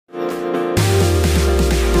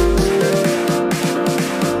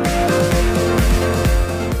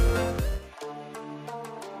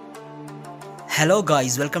Hello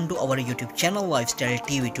guys, welcome to our YouTube channel Lifestyle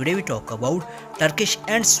TV. Today we talk about Turkish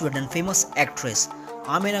and Sweden famous actress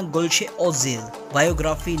Amine Gülşe Özil,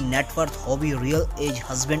 biography, net worth, hobby, real age,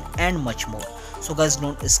 husband and much more. So guys,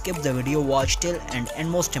 don't skip the video, watch till end, and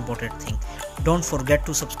most important thing, don't forget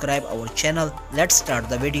to subscribe our channel. Let's start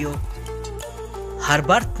the video. Her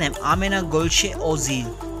birth name Amine Gülşe Özil.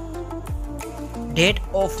 Date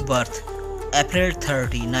of birth April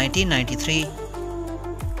 30, 1993.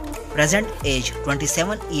 Present age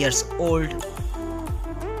 27 years old.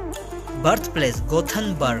 Birthplace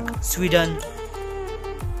Gothenburg, Sweden.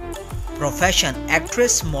 Profession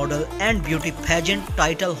actress, model and beauty pageant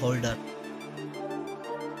title holder.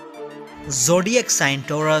 Zodiac sign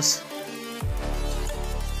Taurus.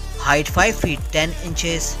 Height 5 feet 10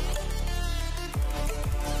 inches.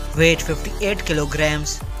 Weight 58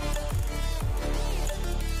 kilograms.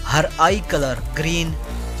 Her eye color green.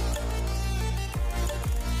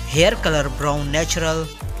 Hair color brown natural.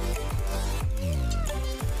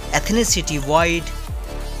 Ethnicity white.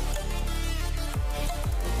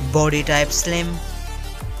 Body type slim.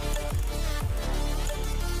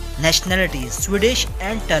 Nationality Swedish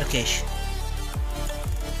and Turkish.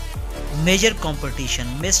 Major competition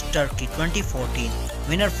Miss Turkey 2014.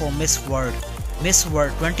 Winner for Miss World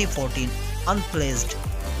 2014. Unplaced.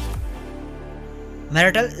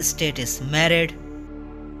 Marital status married.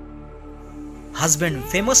 Husband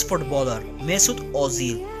famous footballer Mesut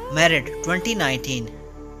Özil, married 2019.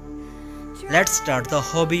 Let's start the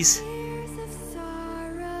hobbies.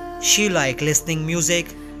 She like listening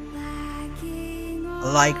music,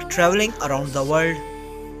 like traveling around the world.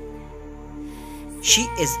 She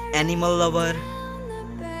is animal lover.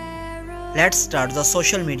 Let's start the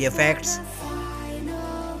social media facts.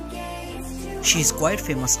 She is quite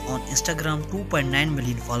famous on Instagram, 2.9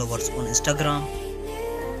 million followers on Instagram.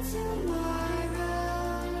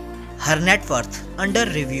 Her net worth under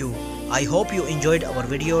review. I hope you enjoyed our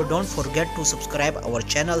video. Don't forget to subscribe our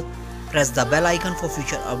channel. Press the bell icon for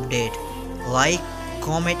future update. Like,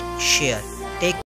 comment, share. Take